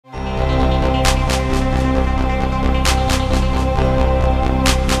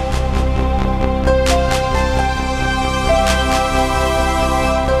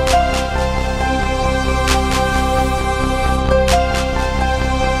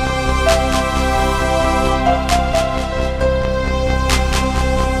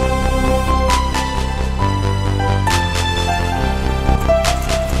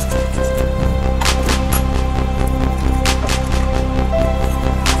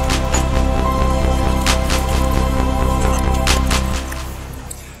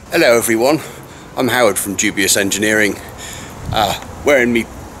Hello everyone, I'm Howard from Dubious Engineering, wearing me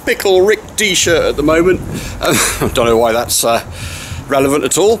Pickle Rick t-shirt at the moment. I don't know why that's relevant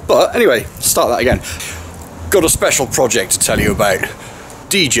at all, but anyway, start that again. Got a special project to tell you about.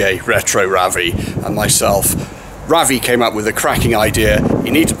 DJ Retro Ravi and myself. Ravi came up with a cracking idea.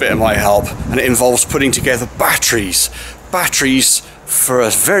 He needs a bit of my help, and it involves putting together batteries for a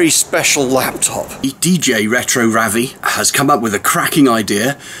very special laptop. DJ Retro Ravi has come up with a cracking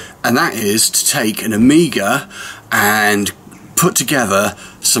idea, and that is to take an Amiga and put together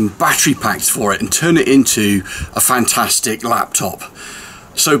some battery packs for it and turn it into a fantastic laptop.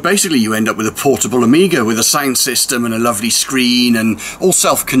 So basically you end up with a portable Amiga with a sound system and a lovely screen and all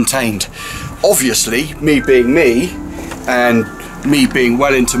self-contained. Obviously, me being me, and me being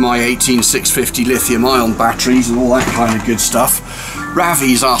well into my 18650 lithium ion batteries and all that kind of good stuff,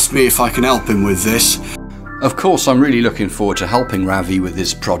 Ravi's asked me if I can help him with this. Of course, I'm really looking forward to helping Ravi with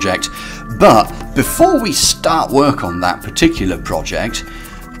this project, but before we start work on that particular project,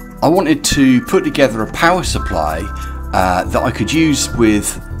 I wanted to put together a power supply that I could use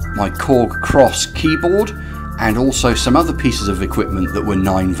with my Korg Kross keyboard and also some other pieces of equipment that were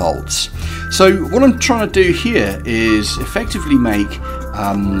 9 volts. So what I'm trying to do here is effectively make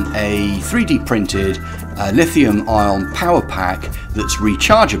a 3D printed lithium ion power pack that's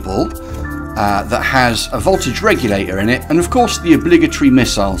rechargeable, that has a voltage regulator in it, and of course the obligatory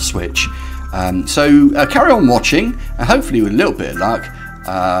missile switch. So carry on watching, and hopefully with a little bit of luck,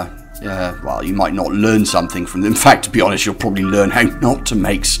 well, you might not learn something from them. In fact, to be honest, you'll probably learn how not to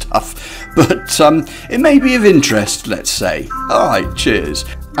make stuff. But it may be of interest, let's say. Alright, cheers.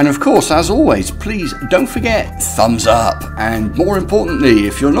 And of course, as always, please don't forget, thumbs up. And more importantly,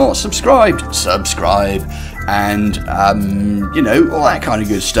 if you're not subscribed, subscribe. And, you know, all that kind of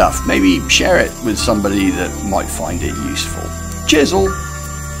good stuff. Maybe share it with somebody that might find it useful. Cheers all.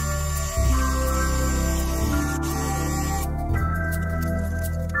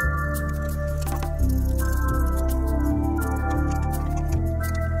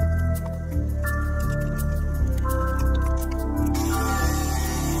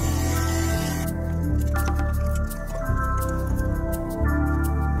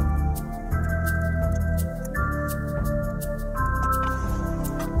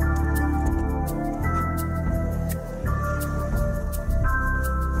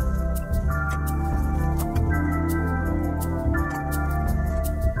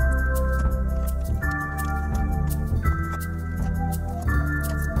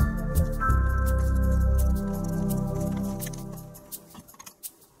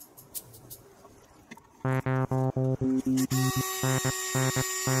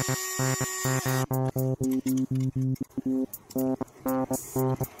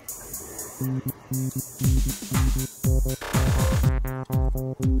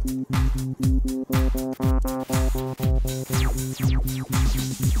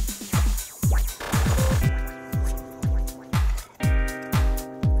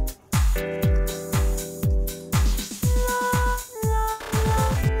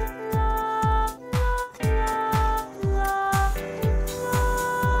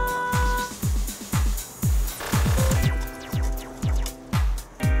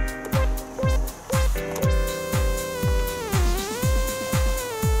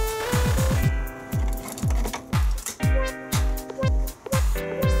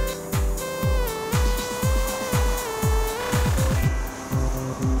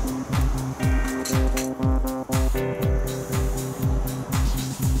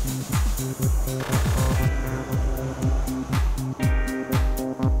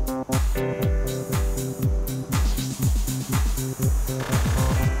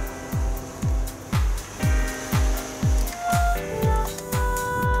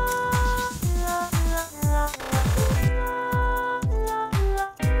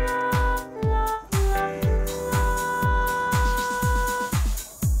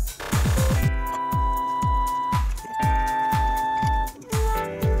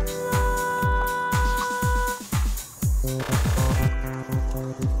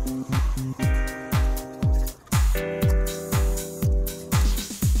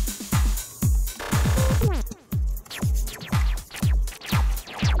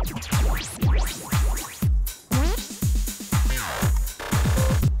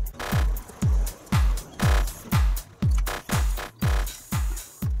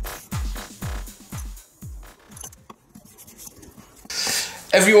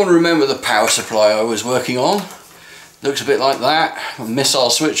 Everyone remember the power supply I was working on? Looks a bit like that, a missile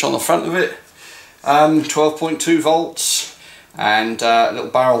switch on the front of it, 12.2 volts, and a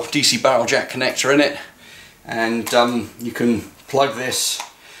little DC barrel jack connector in it, and you can plug this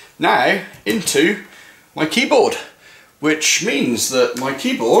now into my keyboard, which means that my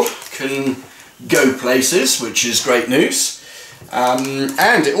keyboard can go places, which is great news.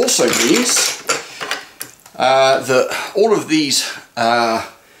 And it also means that all of these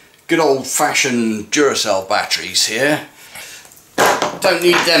good old-fashioned Duracell batteries here, don't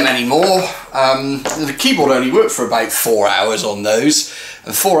need them anymore. The keyboard only worked for about 4 hours on those,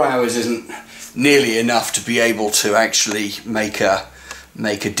 and 4 hours isn't nearly enough to be able to actually make a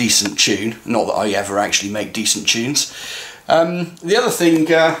decent tune. Not that I ever actually make decent tunes. The other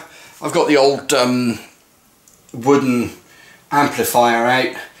thing, I've got the old wooden amplifier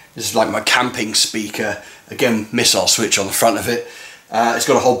out. This is like my camping speaker. Again, missile switch on the front of it. It's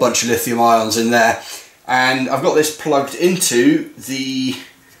got a whole bunch of lithium ions in there. And I've got this plugged into the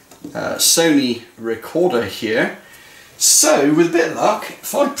Sony recorder here. So, with a bit of luck,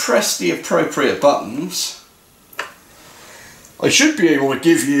 if I press the appropriate buttons, I should be able to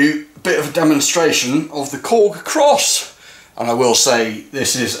give you a bit of a demonstration of the Korg Kross. And I will say,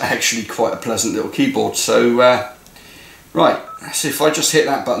 this is actually quite a pleasant little keyboard. So, right, so if I just hit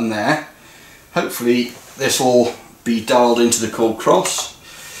that button there, hopefully this will be dialed into the Korg Kross.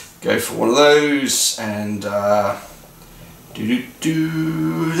 Go for one of those, and there,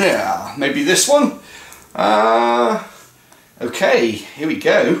 maybe this one. Okay, here we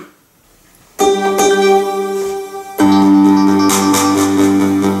go.